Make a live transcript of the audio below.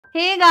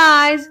Hey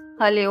guys,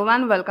 hello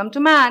and welcome to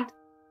Matt.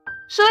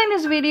 So in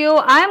this video,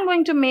 I am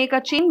going to make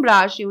a chain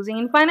brush using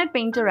Infinite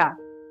Painter app.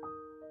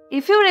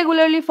 If you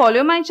regularly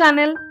follow my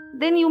channel,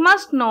 then you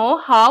must know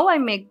how I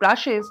make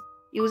brushes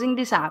using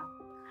this app.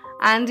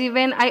 And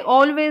even I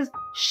always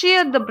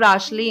share the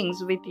brush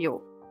links with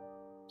you.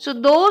 So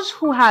those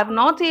who have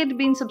not yet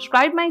been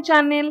subscribed my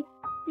channel,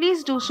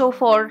 please do so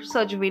for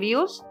such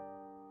videos.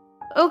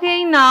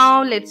 Okay,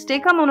 now let's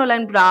take a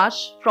monoline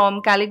brush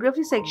from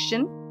calligraphy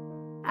section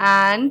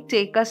and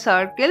take a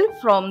circle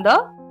from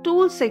the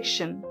tool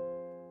section.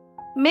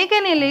 Make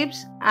an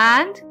ellipse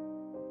and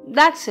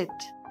that's it.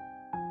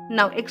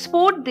 Now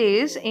export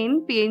this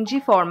in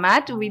PNG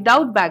format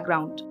without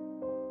background.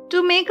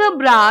 To make a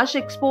brush,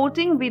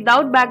 exporting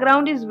without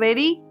background is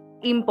very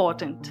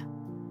important.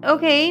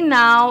 Okay,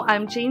 now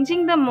I'm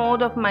changing the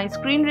mode of my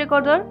screen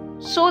recorder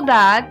so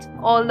that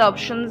all the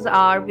options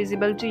are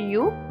visible to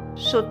you.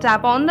 So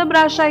tap on the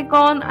brush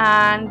icon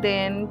and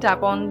then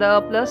tap on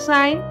the plus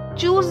sign.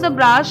 Choose the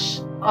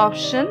brush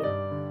option.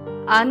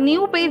 A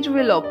new page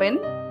will open.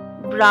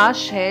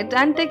 Brush head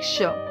and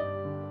texture.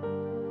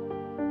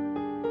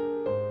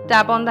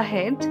 Tap on the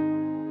head.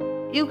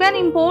 You can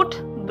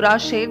import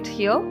brush head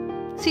here.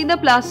 See the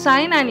plus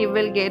sign and you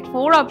will get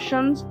 4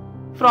 options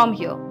from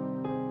here.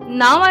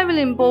 Now I will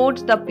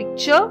import the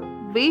picture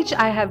which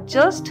I have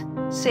just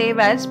saved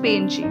as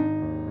PNG.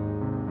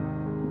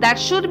 That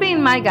should be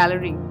in my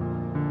gallery.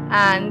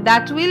 And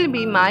that will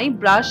be my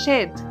brush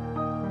head.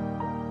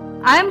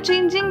 I am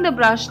changing the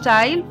brush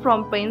style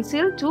from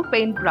pencil to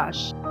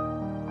paintbrush.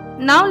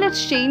 Now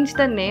let's change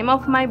the name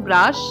of my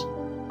brush.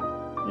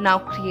 Now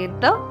create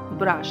the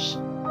brush.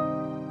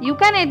 You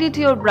can edit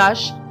your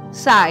brush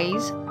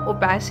size,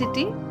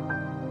 opacity.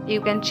 You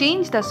can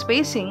change the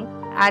spacing,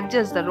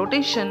 adjust the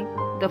rotation,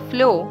 the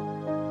flow.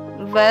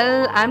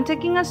 Well, I am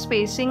taking a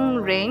spacing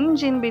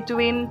range in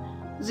between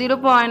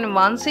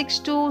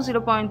 0.16 to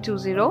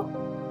 0.20.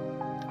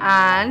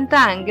 And the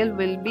angle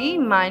will be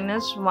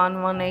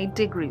 -118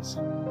 degrees.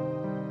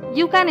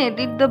 You can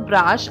edit the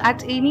brush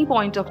at any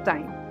point of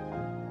time.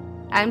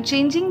 I am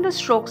changing the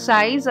stroke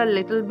size a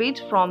little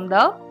bit from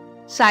the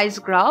size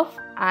graph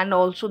and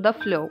also the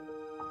flow.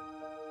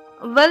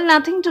 Well,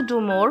 nothing to do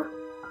more.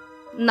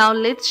 Now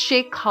let's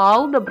check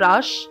how the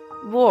brush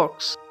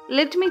works.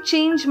 Let me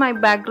change my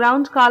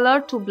background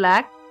color to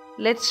black.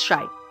 Let's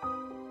try.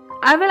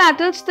 I will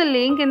attach the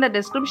link in the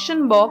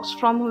description box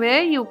from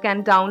where you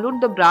can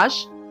download the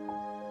brush.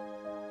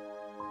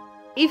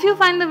 If you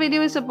find the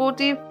video is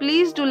supportive,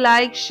 please do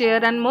like,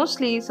 share and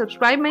mostly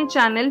subscribe my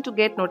channel to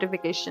get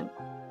notification.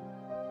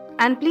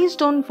 And please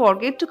don't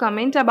forget to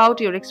comment about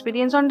your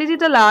experience on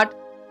digital art.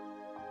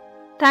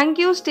 Thank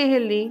you, stay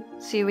healthy.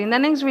 See you in the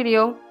next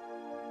video.